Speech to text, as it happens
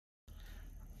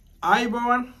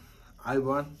අයිබෝන්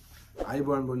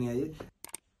බොනි අය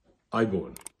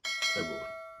අයිබෝන්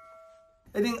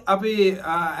ඉතින් අපි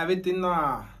ඇවිත්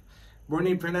ඉන්නවා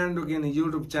බොනි ෆර්නෑන්ඩෝ කියන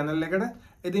YouTube channel එකට.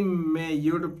 ඉතින් මේ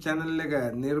YouTube channel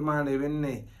එක නිර්මාණය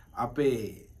වෙන්නේ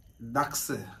අපේ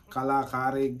දක්ෂ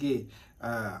කලාකාරයෙක්ගේ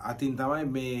අතින් තමයි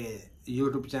මේ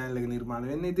YouTube channel එක නිර්මාණය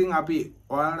වෙන්නේ. ඉතින් අපි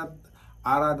ඔයාලට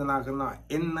ආරාධනා කරනවා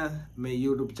එන්න මේ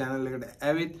YouTube channel එකට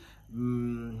ඇවිත්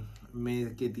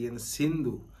මේකේ තියෙන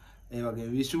සින්දු ඒ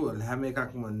වගේ විෂුවල් හැම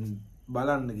එකක්ම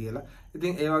බලන්න කියලා.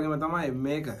 ඉතින් ඒ වගේම තමයි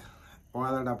මේක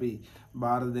ඔයාලට අපි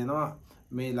බාර දෙනවා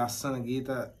මේ ලස්සන ගීත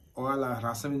ඔයාලා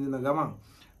රස විඳින ගමන්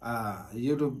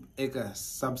YouTube එක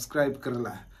subscribe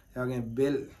කරලා ඒ වගේම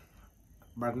bell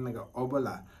button එක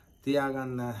ඔබලා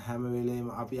තියාගන්න. හැම වෙලේම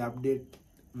අපි update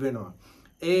වෙනවා.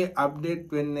 ඒ අප්ඩේට්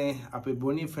වෙන්නේ අපි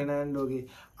බොනි ෆර්නෑන්ඩෝගේ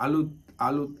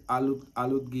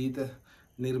අලුත් ගීත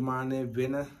නිර්මාණය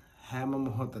වෙන හැම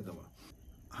මොහොතකම.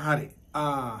 හරි.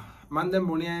 මම දැන්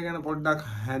බොනි අය ගැන පොඩ්ඩක්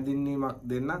හැඳින්වීමක්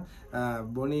දෙන්න.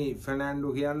 බොනි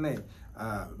ෆර්නෑන්ඩෝ කියන්නේ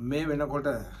මේ වෙනකොට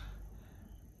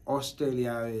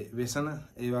ඕස්ට්‍රේලියාවේ වෙසන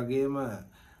ඒ වගේම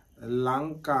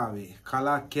ලංකාවේ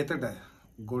කලා කෙතට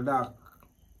ගොඩක්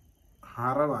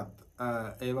හරවත්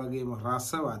ඒ වගේම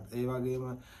රසවත් ඒ වගේම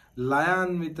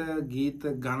ලයාන්විත ගීත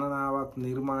ගණනාවක්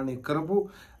නිර්මාණය කරපු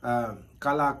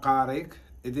කලාකාරයෙක්.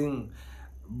 ඉතින්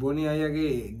බොනි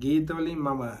අයගේ ගීතවලින්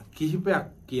මම කිහිපයක්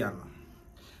කියන්නම්.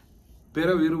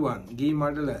 පෙරවිරුවන් ගී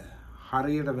මඩල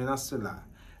හරියට වෙනස් වෙලා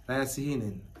රෑ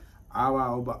සිහිනෙන් ආවා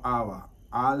ඔබ ආවා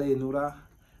ආලේ නුරා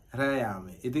රෑ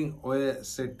යාමේ. ඉතින් ඔය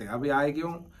සෙට් එක අපි ආයෙ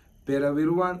කියමු.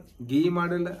 පෙරවිරුවන් ගී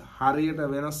මඩල හරියට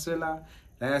වෙනස් වෙලා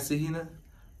රෑ සිහින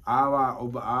ආවා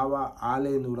ඔබ ආවා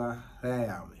ආලේ නුරා රෑ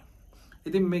යාමේ.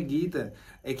 ඉතින් මේ ගීත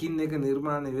එකින් එක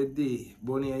නිර්මාණය වෙද්දී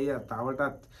බොනි අයියා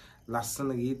තවටත් ලස්සන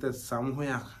ගීත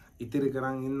සමූහයක් ඉතිරි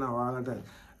කරන් ඉන්න ඔයාලට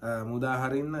මුදා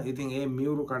හරින්න. ඉතින් ඒ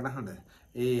මියුරු කටහඬ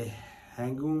ඒ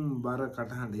හැඟුම් බර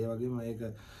කටහඬ ඒ වගේම ඒක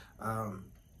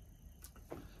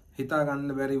හිතා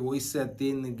ගන්න බැරි වොයිස් එකක්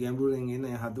තියෙන ගැඹුරෙන් එන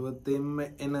හදවතෙන්ම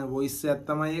එන වොයිස් එකක්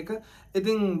තමයි ඒක.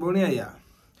 ඉතින් බොනි අයියා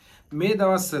මේ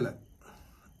දවස්වල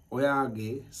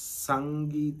ඔයාගේ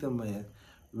සංගීතමය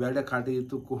වැඩ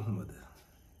කටයුතු කොහොමද?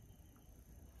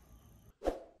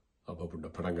 අපපුඩ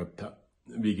පටන් ගත්තා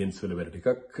වීකෙන්ඩ්ස් වල වැඩ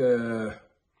ටිකක්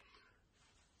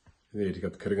ඒ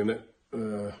ටිකත් කරගෙන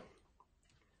මේ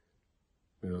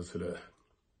දවස්වල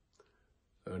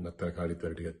නත්තර කාලීත්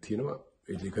වැඩ ටිකක් තියෙනවා.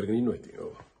 ඒ ටික කරගෙන ඉන්නවා ඉතින්.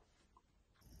 ඔව්.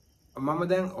 මම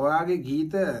දැන් ඔයාගේ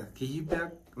ගීත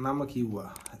කිහිපයක් නම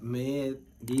කිව්වා. මේ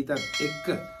ගීතත් එක්ක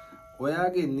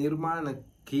ඔයාගේ නිර්මාණ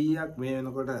කීයක් මේ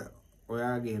වෙනකොට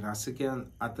ඔයාගේ රසිකයන්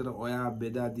අතර ඔයා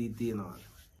බෙදා දී තියෙනවා?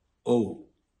 ඔව්.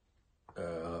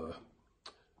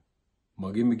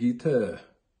 මගේම ගීත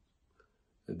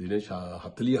දින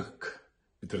 40ක්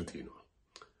විතර තියෙනවා.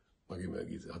 මගේම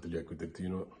ගීත 40ක් විතර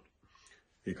තියෙනවා.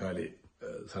 ඒ කාලේ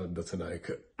සනදසනායක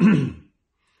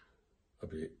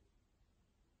අපේ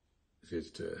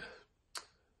ශ්‍රේෂ්ඨ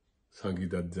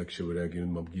සංගීත අධ්‍යක්ෂවරයාගෙන්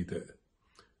මම ගීත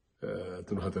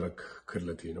 3-4ක්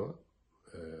කරලා තියෙනවා.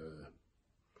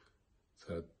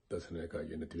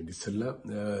 සනදසනායකගෙන් තියෙන ඉස්සෙල්ලා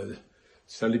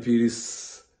සලිපිරිස්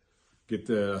ගීත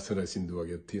අසන සින්දු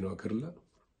වගේ තියෙනවා කරලා.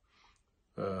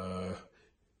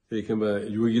 ඒකම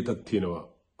යුව ගීතක් තියෙනවා.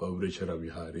 පෞරේශර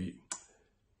විහාරී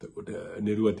එතකොට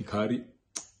නිර්වතිකාරි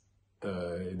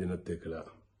එදිනත් එක්කලා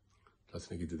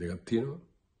ලස්සන ගීත දෙකක් තියෙනවා.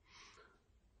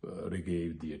 රෙගේ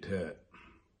විදියට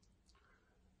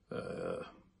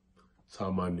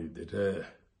සාමාන්‍ය විදියට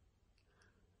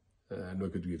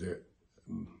නොකඩ ගීත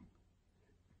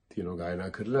තියෙනවා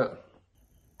ගායනා කරලා.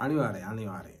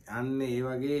 අනිවාර්යයෙන් අන්න ඒ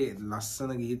වගේ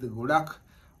ලස්සන ගීත ගොඩක්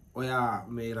ඔයා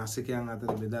මේ රසිකයන්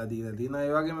අතර බෙදා දීලා තියෙනවා.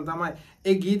 ඒ වගේම තමයි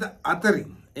ඒ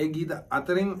ගීත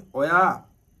අතරින් ඔයා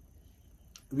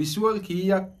විෂුවල්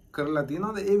කීයක් කරලා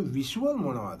තියෙනවද? ඒ විෂුවල්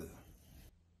මොනවද?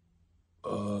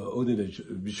 ඔව් දින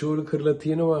විෂුවල් කරලා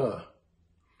තියෙනවා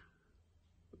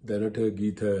දැනට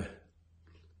ගීත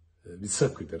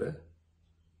 20ක් විතර.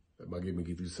 මගේම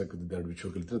ගීත 20ක් විතර දැනට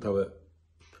විෂුවල් කරලා තියෙනවා. තව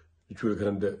විෂුවල්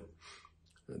කරන්න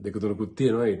දෙක තුනකුත්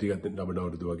තියෙනවා. ඒ ටිකත්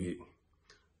නවඩවඩු වගේ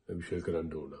විෂුවල්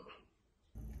කරන්න ඕන.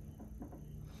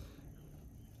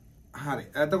 හරි.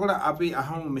 එතකොට අපි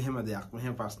අහමු මෙහෙම දෙයක්.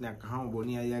 මෙහෙම ප්‍රශ්නයක් අහමු.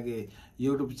 බොනි අයියාගේ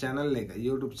YouTube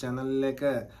channel එක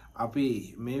අපි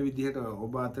මේ විදිහට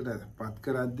ඔබ අතට පත්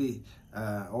කරද්දී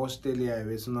ඕස්ට්‍රේලියාවේ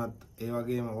වෙසුණත් ඒ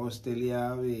වගේම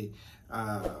ඕස්ට්‍රේලියාවේ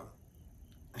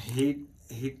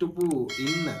හිටපු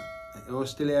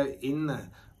ඕස්ට්‍රේලියාවේ ඉන්න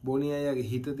බොනි අයියාගේ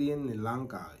හිත තියෙන්නේ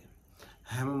ලංකාවේ.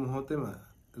 හැම මොහොතෙම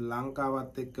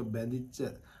ලංකාවත් එක්ක බැඳිච්ච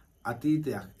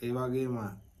අතීතයක් ඒ වගේම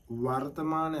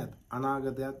වර්තමානයත්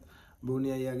අනාගතයත් බොනි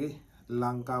අයියාගේ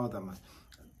ලංකාව තමයි.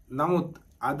 නමුත්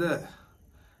අද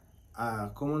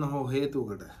කොමුණ හෝ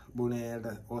හේතුවකට බොනේයට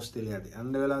ඕස්ට්‍රේලියාවට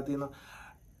යන්න වෙලා තියෙනවා.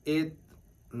 ඒත්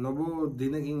නොබෝ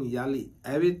දිනකින් යලි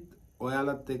ඇවිත්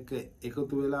ඔයාලත් එක්ක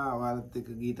එකතු වෙලා ඔයාලත් එක්ක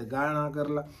ගීත ගායනා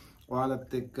කරලා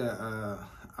ඔයාලත් එක්ක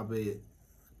අපේ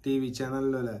ටීවී channel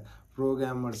වල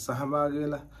ප්‍රෝග්‍රෑම් වලට සහභාගී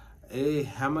වෙලා ඒ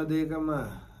හැම දෙයකම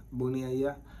බොනි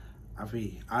අයියා අපි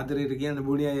ආදරයට කියන්නේ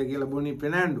බොනි අයියා කියලා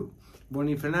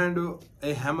බොනි ෆෙර්නැන්ඩෝ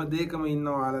ඒ හැම දෙයකම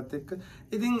ඉන්නවා ඔයාලත් එක්ක.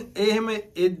 ඉතින් එහෙම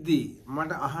එද්දී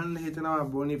මට අහන්න හිතෙනවා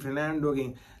බොනි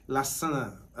ෆෙර්නැන්ඩෝගෙන් ලස්සන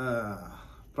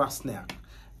ප්‍රශ්නයක්.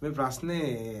 මේ ප්‍රශ්නේ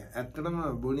ඇත්තටම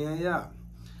බොනි අයියා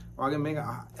වගේ මේක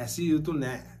ඇසිය යුතු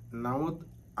නෑ. නමුත්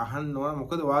අහන්න ඕන.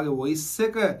 මොකද ඔයාගේ වොයිස්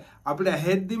එක අපිට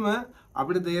ඇහෙද්දිම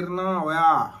අපිට තේරෙනවා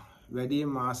ඔයා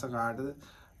වැඩිම ආස කාටද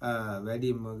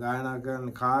වැඩිම ගායනා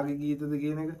කරන කාගේ ගීතද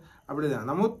කියන එක අපිට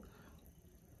දැනෙනවා. නමුත්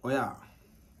ඔයා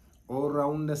all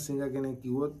rounder singer කෙනෙක්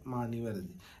කිව්වොත් මා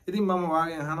නිවැරදි. ඉතින් මම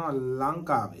වාගෙන් අහනවා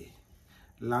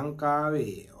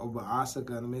ලංකාවේ ඔබ ආස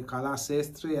කරන මේ කලා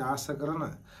ශාස්ත්‍රයේ ආස කරන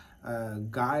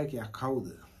ගායකයා කවුද?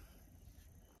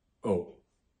 ඔව්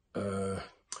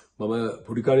මම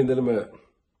පොඩි කාලේ ඉඳලම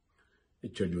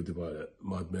ජෝතිපාල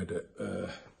මහත්මයාට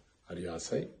හරි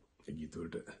ආසයි. ඒ ගීත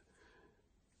වලට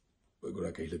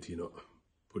ගොඩක් ඇහිලා තියෙනවා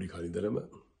පොඩි කාලේ ඉඳලම.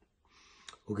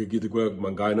 ඔහුගේ ගීත ගොඩක්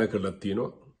මම ගායනා කරලා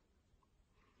තියෙනවා.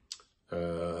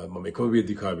 මම එකම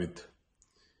වේදිකාවෙත්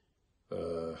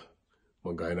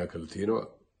මම ගායනා කරලා තියෙනවා.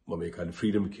 මම ඒ කාලේ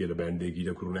ෆ්‍රීඩම් කියලා බෑන්ඩ් එකේ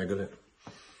ගීත කුරුණෑගල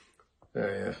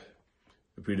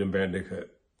ෆ්‍රීඩම් බෑන්ඩ් එක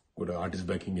ගොඩ ආටිස්ට්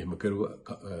බෑකින් එහෙම කරුවා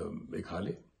ඒ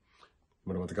කාලේ.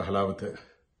 මම මතක හලාවත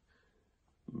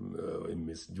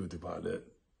මිස් ජෝතිපාල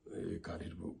ඒ කාලේ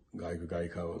හිටපු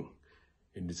ගායිකාවන්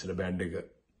ඉන්දිසල බෑන්ඩ් එක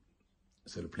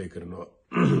ඉස්සර ප්ලේ කරනවා.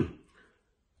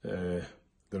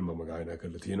 දැන් මම ගායනා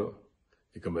කරලා තියෙනවා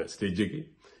එකම ස්ටේජ් එකේ.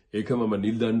 ඒක මම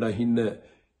නිල් දණ්ඩා හින්න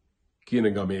කියන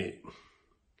ගමේ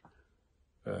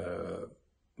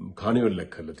කානිවල්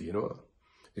එක කරලා තියෙනවා.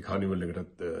 ඒ කානිවල්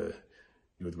එකටත්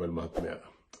යෝතිපාල මහත්මයා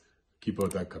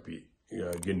කීපවතාවක් අපි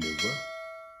ගෙන්නුවා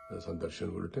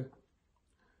සංදර්ශන වලට.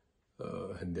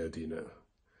 හන්දෑ තියෙන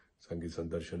සංගීත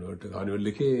සංදර්ශන වලට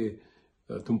කානිවල් එකේ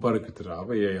තුන්පාරක් විතර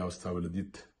ආවා. ඒ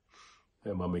අවස්ථාවලදීත්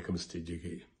මම එකම ස්ටේජ්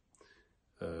එකේ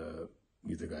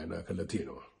ගීත ගායනා කරලා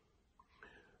තියෙනවා.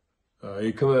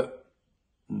 ඒකම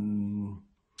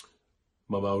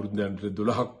මම අවුරුදු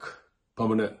 12ක්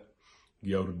පමණ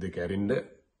ගිය අවුරුද්දේ කැරින්න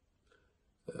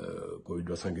කොවිඩ්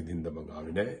වසංගතයෙන් මම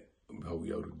ආවේ නැහැ.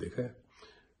 ගිය අවුරුදු දෙක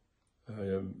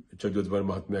ජෝතිපාල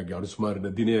මහත්මයාගේ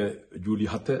අනුස්මාරණ දිනය ජූලි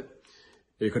 7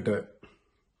 ඒකට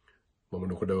මම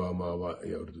නොකඩවාම ආවා.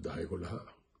 ඒ අවුරුදු 10-11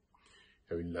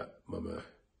 ඇවිල්ලා මම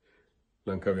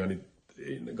ලංකාවේ අනිත්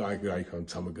ගායකයන්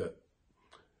සමග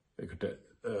ඒකට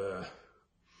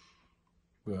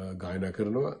ගායනා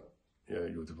කරනවා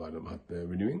යෝතිපාල මහත්මයා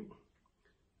වෙනුවෙන්.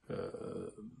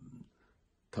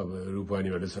 තව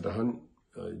රූපවාහිනී වැඩසටහන්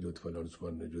ජෝතිපාල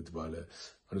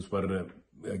අනුස්මරණ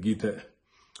ගීත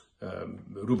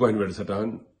රූපවාහිනී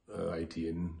වැඩසටහන්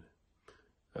ITN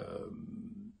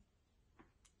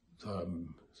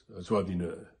ස්වාධීන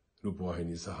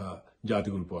රූපවාහිනී සහ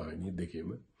ජාතික රූපවාහිනී දෙකේම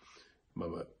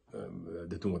මම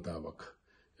දෙතුන් වතාවක්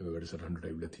එම වැඩසටහනට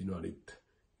ඇවිල්ලා තිනවා අනිත්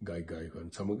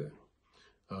ගායකයන් සමග.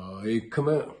 ඒකම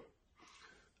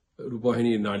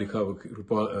රූපවාහිනී නාලිකාව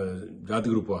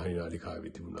ජාතික රූපවාහිනී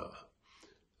නාලිකාවේ තිබුණා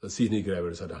සීනී ග්‍රෑ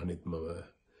වැඩසටහනෙත් මම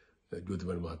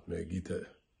ජෝතිපාල මහත්මයාගේ ගීත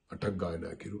 8ක්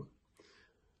ගායනා කෙරුවා.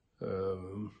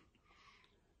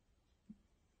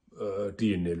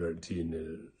 TNL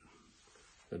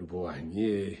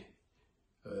රූපවාහිනී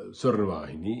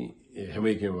ස්වර්ණවාහිනී හැම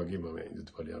එකම වගේ මම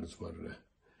ජෝතිපාල අනුස්මරණ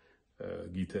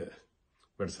ගීත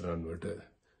වැඩසටහන් වලට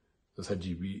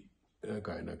සජීවී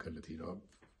ගායනා කරලා තියෙනවා.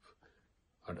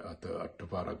 අට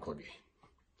පාරක් වගේ.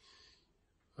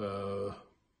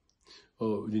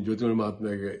 ඉතින් ජෝතිපාල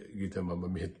මහත්මයාගේ ගීත මම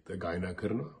මෙහෙත් ගායනා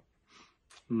කරනවා.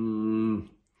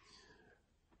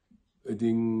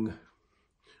 ඉතින්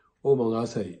මම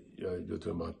ආසයි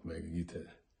ජෝතිපාල මහත්මයාගේ ගීත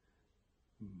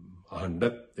අහන්නත්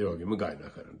ඒ වගේම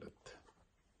ගායනා කරන්නත්.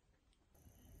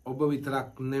 ඔබ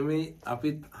විතරක් නෙමෙයි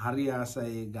අපිත් හරි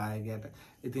ආසයි ගායකයාට.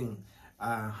 ඉතින්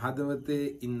හදවතේ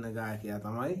ඉන්න ගායකයා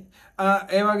තමයි.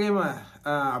 ඒ වගේම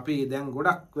අපි දැන්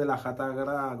ගොඩක් වෙලා කතා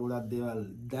කරා ගොඩක් දේවල්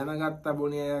දැනගත්ත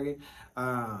බොනි අයගේ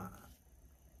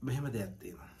මෙහෙම දෙයක්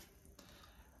තියෙනවා.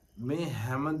 මේ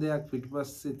හැම දෙයක්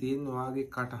පිටිපස්සේ තියෙන වාගේ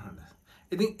කටහඬ.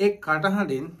 ඉතින් ඒ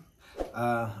කටහඬෙන්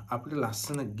අපිට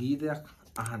ලස්සන ගීතයක්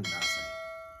අහන්න ආසයි.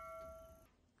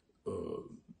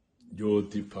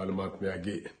 ජෝතිපාල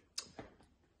මහත්මයාගේ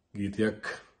ගීතයක්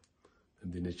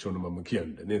දිනේෂ්වන මම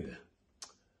කියන්නේ නේද?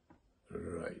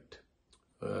 Right.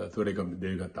 Thore kam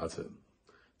devgat asa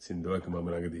සින්දුවක් මම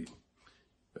ළඟදී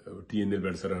TNL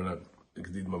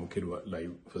වැඩසටහනකදී මම කෙරුවා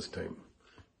live first time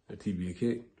TV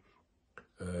එකේ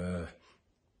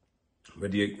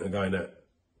වැඩි ගායන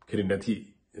කෙරෙන්නේ නැති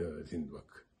සින්දුවක්.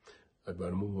 අද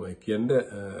බලමු මම කියන්නේ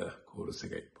කෝරස්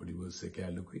එකයි පොඩි වර්ස් එක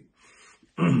ඇලුකුයි.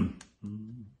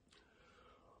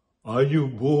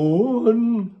 Ayubowan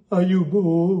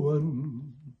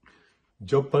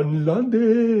Japan lande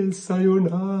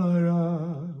sayonara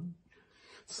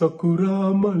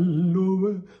Sakura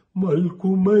malluva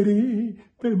malkumari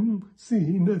pem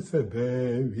sina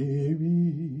sabavivi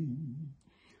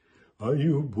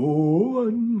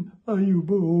Ayubowan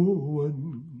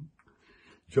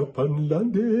Japan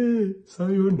lande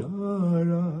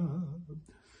sayonara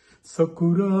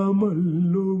Sakura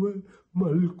malluva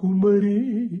malkumari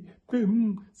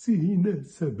pem sina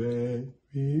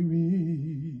sabavivi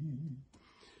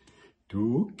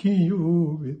Tokyo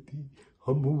veti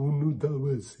hamunu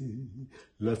dawase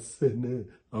lassana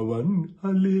awan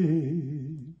ale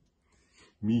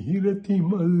mihirati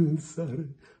malsar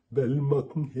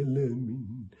belmak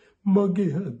helamin mage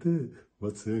hada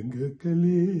wasanga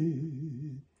kale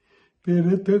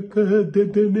perataka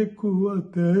dedeneku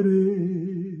atare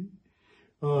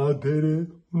adara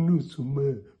unusuma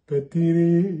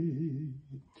patire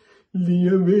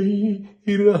liyavei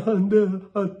irahanda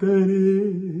atare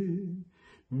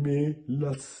me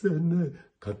lassana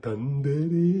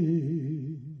katandare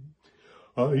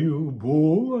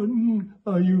ayubowan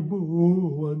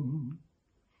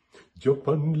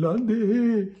Japan lande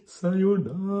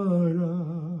sayonara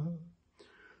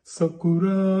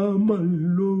Sakura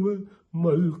malluva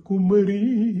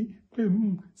malkumari pem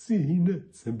sina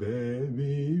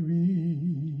sabavivi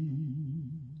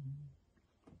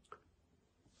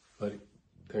Hari,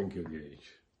 thank you Girish.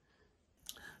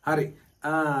 හරි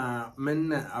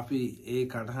මෙන්න අපි ඒ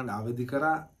කටහඬ අවදි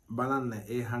කරා බලන්න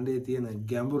ඒ හඬේ තියෙන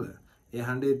ගැඹුර ඒ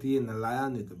හඬේ තියෙන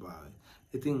ලයාන්විතභාවය.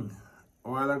 ඉතින්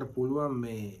ඔයාලට පුළුවන්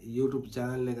මේ YouTube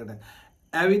channel එකට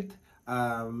ඇවිත්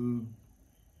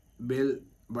බෙල්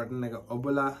බටන් එක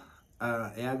ඔබලා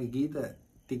එයාගේ ගීත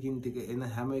ටිකින් ටික එන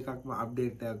හැම එකක්ම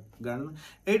අප්ඩේට් එකක් ගන්න.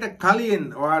 ඒකට කලින්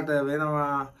ඔයාලට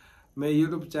වෙනවා මේ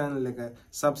YouTube channel එක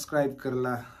subscribe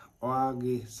කරලා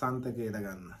ඔයාගේ සන්තකයට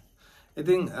ගන්න.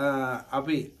 ඉතින්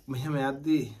අපි මෙහෙම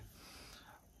යද්දී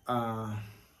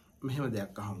මෙහෙම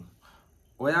දෙයක් අහමු.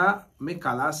 ඔයා මේ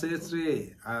කලා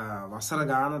ශාස්ත්‍රයේ වසර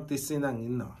ගානක් තිස්සේ ඉඳන්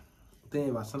ඉන්නවා. ඉතින්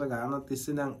මේ වසර ගානක්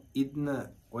තිස්සේ ඉඳන් ඉන්න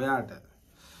ඔයාට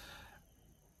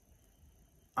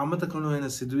අමතක නොවන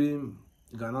සිදුවීම්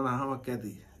ගණනාවක්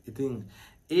ඇති. ඉතින්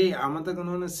ඒ අමතක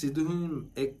නොවන සිදුවීම්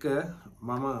එක්ක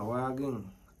මම ඔයාගෙන්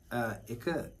එක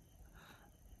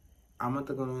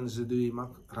අමතක නොවන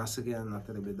සිදුවීමක් රසිකයන්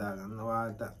අතර බෙදා ගන්න.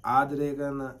 ඔයාලට ආදරය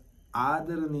කරන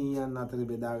ආදරණීයයන් අතර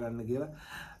බෙදා ගන්න කියලා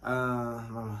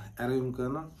මම ඇරයුම්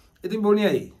කරනවා. ඉතින්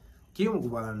බොනියයි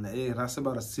කියමුකෝ බලන්න ඒ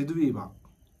රසබර සිදුවීමක්.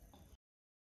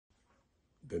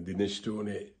 දැන් දිනේෂ්ට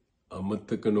උනේ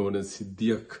අමතක නොවන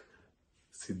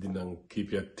සිද්ධි නම්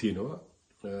කීපයක් තියෙනවා.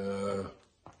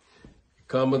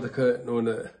 කාමතක නොවන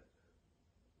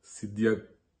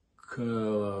සිද්ධියක්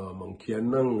මම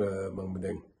කියන්නම් මම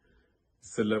දැන්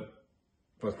ඉස්සෙල්ලා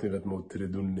ප්‍රශ්නෙට උත්තර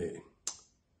දුන්නේ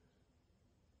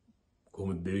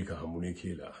කොහොමද දෙවික හමුනේ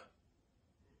කියලා.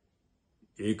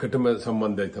 ඒකටම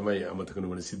සම්බන්ධයි තමයි අමතක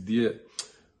නොවන සිද්ධිය.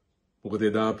 මොකද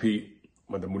එදා අපි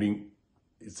මට මුලින්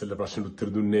ඉස්සෙල්ලා ප්‍රශ්නෙට උත්තර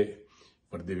දුන්නේ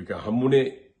මට දෙවික හමුනේ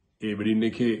ඒ වෙඩින්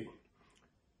එකේ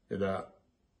එදා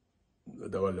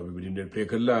දවල් අපි වෙඩින් ප්ලේ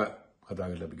කරලා කතා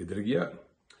කරලා අපි ගෙදර ගියා.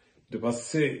 ඊට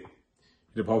පස්සේ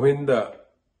ඊට පහුවෙන්දා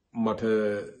මට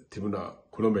තිබුණා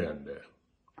කොළඹ යන්න.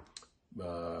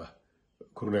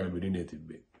 කුරුණෑගල වෙඩින්නේ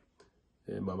තිබ්බේ.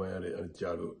 මම අනිත්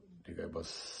යාළුවෝ ටිකයි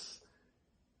බස්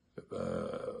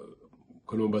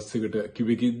කොළඹ බස් එකට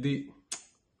කිව්වෙකිද්දි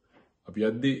අපි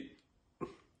යද්දි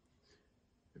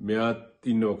මෙයාත්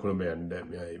ඉන්නව කොළඹ යන්න.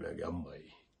 මෙයායි මගේ අම්මයි.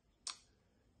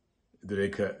 ඉතින්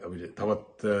ඒක අපිට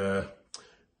තවත්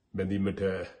බැඳීමට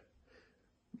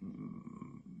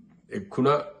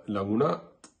එක්ුණා ළඟුණා.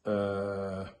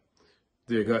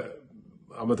 ඒක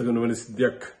අමතක නොවන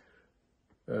සිද්ධියක්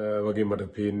වගේ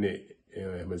මට පේන්නේ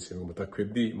හැමතිස්සෙම මතක්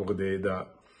වෙද්දී. මොකද එදා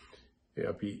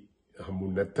අපි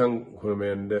හම්බුනේ නැත්තම් කොළඹ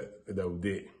යන්න එදා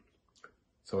උදේ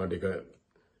සමහරට ඒක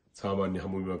සාමාන්‍ය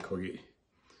හමුවීමක් වගේ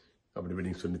අපිට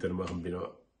වෙඩින්ස් වල නිතරම හම්බෙනවා.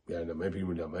 යන්නමයි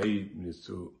පිමුණමයි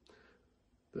මිනිස්සු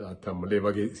අතම්මලේ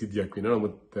වගේ සිද්ධියක් වෙනවා.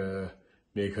 නමුත්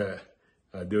මේක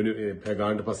දෙවෙනි පැය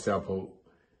ගානට පස්සේ ආපහු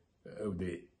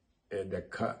උදේ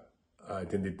දැක්කා.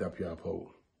 එතෙන්දිත් අපි ආපහු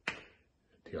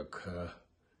ටිකක්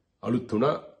අලුත්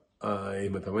වුණා.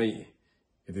 එහෙම තමයි.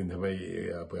 ඉතින්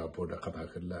තමයි අපේ අපෝට කතා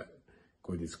කරලා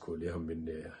කොයිද ඉස්කෝලේ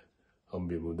හම්බෙන්නේ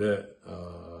හම්බෙමුද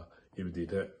ඒ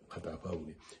විදිහට කතා බහ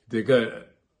වුණේ. ඒක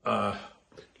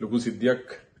ලොකු සිද්ධියක්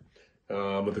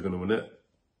අමතක නොවන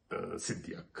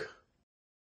සිද්ධියක්.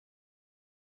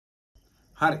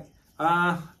 හරි.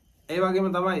 ඒ වගේම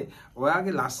තමයි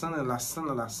ඔයාගේ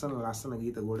ලස්සන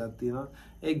ගීත ගොඩක් තියෙනවා.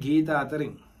 ඒ ගීත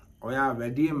අතරින් ඔයා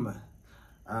වැඩියෙන්ම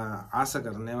ආස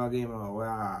කරන ඒ වගේම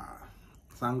ඔයා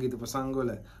සංගීත ප්‍රසංග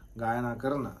වල ගායනා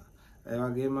කරන ඒ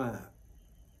වගේම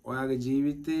ඔයාගේ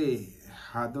ජීවිතේ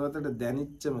හදවතට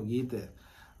දැනෙච්චම ගීත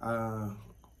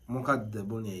මොකක්ද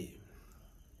බොනේ?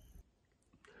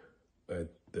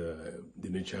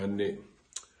 දිනචාන්නේ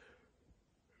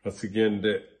රසිකයන්ට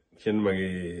කියන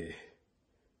මගේ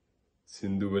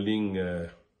සින්දු වලින්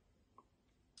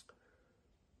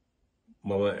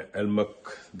මම ඇල්මක්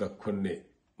දක්වන්නේ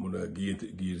මොන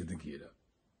ගීතද කියලා.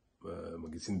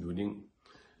 මගේ සින්දු වලින්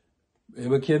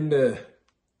එහෙම කියන්නේ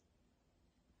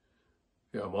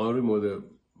අමාරුයි මොකද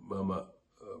මම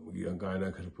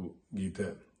ගායනා කරපු ගීත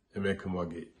හැම එකම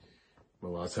වගේ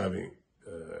මම ආසාවෙන්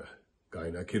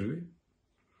ගායනා කරුවේ.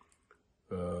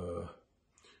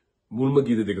 මුල්ම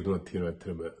ගීත දෙක තුනක් තියෙනවා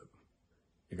ඇත්තටම.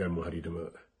 ඒකම හරියටම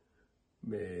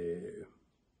මේ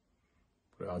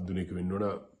ආධුනික වෙන්න ඕන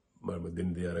මම දෙන්න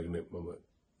දේ අරගෙන මම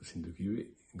සින්දු කිව්වේ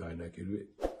ගායනා කරුවේ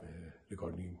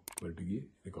රෙකෝඩින් වලට ගියේ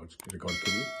රෙකෝඩ්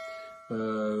කරුවේ.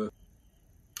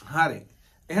 හරි.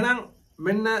 එහෙනම්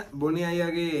මෙන්න බොනි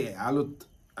අයියාගේ අලුත්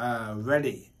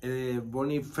වැඩේ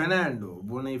බොනි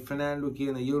ෆෙර්නැන්ඩෝ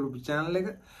කියන YouTube channel එක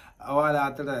ඔයාලා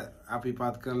අතට අපි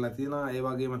පාත් කරලා තියෙනවා. ඒ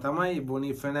වගේම තමයි බොනි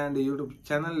ෆෙර්නැන්ඩෝ YouTube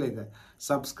channel එක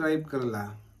subscribe කරලා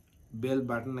bell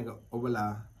button එක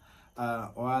ඔබලා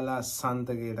ඔයාලා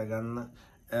සන්තකයට ගන්න.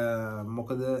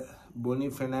 මොකද බොනි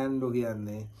ෆෙර්නැන්ඩෝ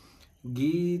කියන්නේ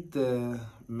ගීත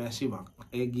මැෂිමක්.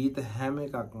 ඒ ගීත හැම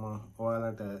එකක්ම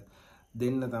ඔයාලට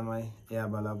දෙන්න තමයි එයා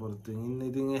බලාපොරොත්තු වෙන්නේ.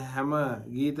 ඉතින් හැම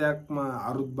ගීතයක්ම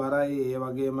අරුත්බරයි. ඒ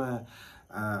වගේම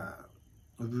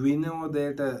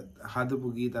විනෝදයට හදපු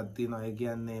ගීතක් තියෙනවා. ඒ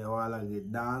කියන්නේ ඔයාලගේ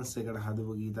ඩාන්ස් එකට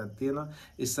හදපු ගීතක් තියෙනවා.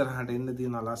 ඉස්සරහට එන්න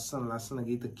තියෙන ලස්සන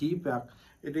ගීත කීපයක්.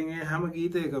 ඉතින් ඒ හැම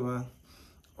ගීතයකම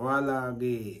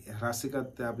ඔයාලගේ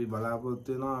රසිකත්වය අපි බලාපොරොත්තු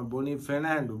වෙනවා. බොනි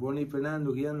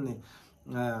ෆෙර්නැන්ඩෝ කියන්නේ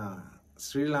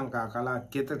ශ්‍රී ලංකා කලා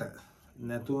කෙතට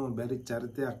නැතුවම බැරි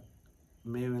චරිතයක්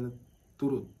මේ වෙන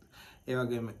තුරුත්. ඒ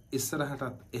වගේම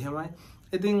ඉස්සරහටත් එහෙමයි.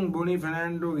 ඉතින් බොනි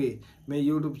ෆෙර්නැන්ඩෝගේ මේ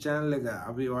YouTube channel එක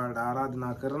අපි ඔයාලට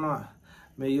ආරාධනා කරනවා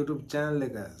මේ YouTube channel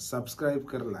එක subscribe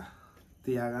කරලා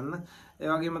තියාගන්න. ඒ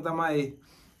වගේම තමයි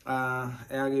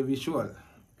එයාගේ visual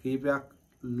කීපයක්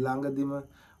ළඟදිම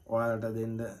ඔයාලට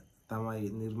දෙන්න තමයි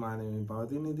නිර්මාණය වෙමින්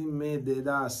පවතින්නේ. ඉතින් මේ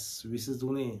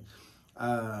 2023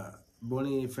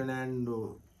 බොනි ෆෙර්නැන්ඩෝ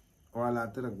ඔයාලා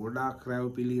අතර ගොඩාක් රැව්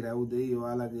දෙයි.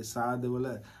 ඔයාලගේ සාදවල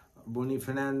බොනි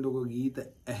ෆෙර්නැන්ඩෝගේ ගීත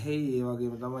ඇහෙයි. ඒ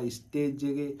වගේම තමයි ස්ටේජ්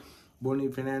එකේ බොනි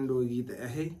ෆෙර්නැන්ඩෝගේ ගීත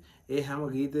ඇහෙයි. ඒ හැම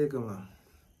ගීතයකම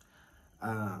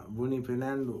බොනි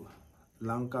ෆෙර්නැන්ඩෝ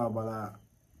ලංකාව බලා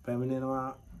පැමිණෙනවා.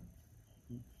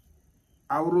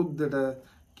 අවුරුද්දට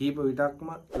කීප විටක්ම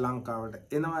ලංකාවට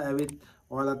එනවා. ඇවිත්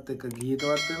ඔයාලත් එක්ක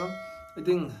ගීතවත් වෙනවා.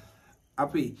 ඉතින්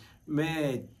අපි මේ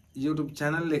YouTube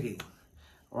channel එකේ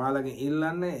ඔයාලගෙන්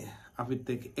ඉල්ලන්නේ අපිත්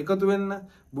එක්ක එකතු වෙන්න,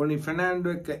 බොනි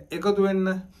ෆෙර්නැන්ඩෝ එක්ක එකතු වෙන්න.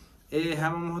 ඒ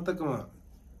හැම මොහොතකම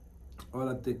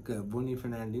ඔයාලත් එක්ක බොනි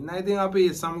ෆෙර්නැන්ඩෝ ඉන්න. ඉතින් අපි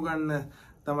සමුගන්න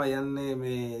තමයි යන්නේ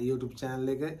මේ YouTube channel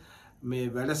එක මේ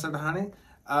වැඩසටහනේ.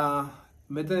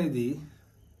 මෙතනදී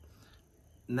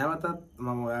නැවතත්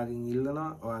මම ඔයාලගෙන්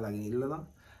ඉල්ලනවා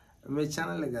මේ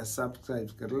channel එක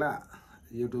subscribe කරලා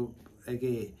YouTube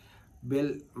එකේ bell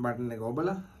button එක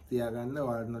ඔබලා තියාගන්න.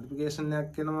 ඔයාලට notification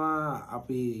එකක් එනවා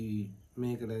අපි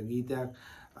මේකට ගීතයක්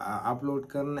අප්ලෝඩ්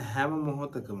කරන හැම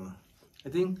මොහොතකම.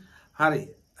 ඉතින් හරි.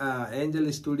 ඒන්ජල්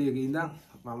ස්ටුඩියෝ එකේ ඉඳන්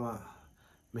මම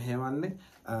මෙහෙවන්නේ.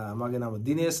 මගේ නම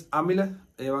දිනේෂ් අමිල.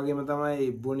 ඒ වගේම තමයි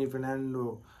බොනි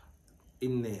ෆෙර්නැන්ඩෝ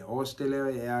ඉන්නේ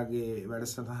ඕස්ට්‍රේලියාවේ. එයාගේ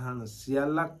වැඩසටහන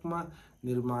සියල්ලක්ම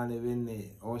නිර්මාණය වෙන්නේ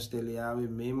ඕස්ට්‍රේලියාවේ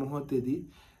මේ මොහොතේදී.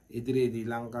 ඉදිරියේදී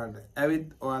ලංකාවට ඇවිත්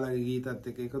ඔයාලගේ ගීතත්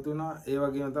එක්ක එකතු වෙනවා. ඒ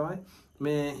වගේම තමයි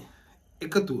මේ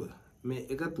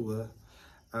එකතුව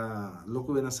ලොකු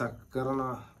වෙනසක් කරන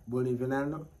බොනි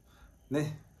ෆෙර්නැන්ඩෝ නේ.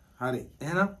 හරි.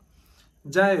 එහෙනම්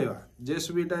ජය වේවා.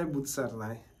 ජේසුස්වීටයි බුත්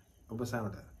සරණයි ඔබ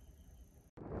සැමට.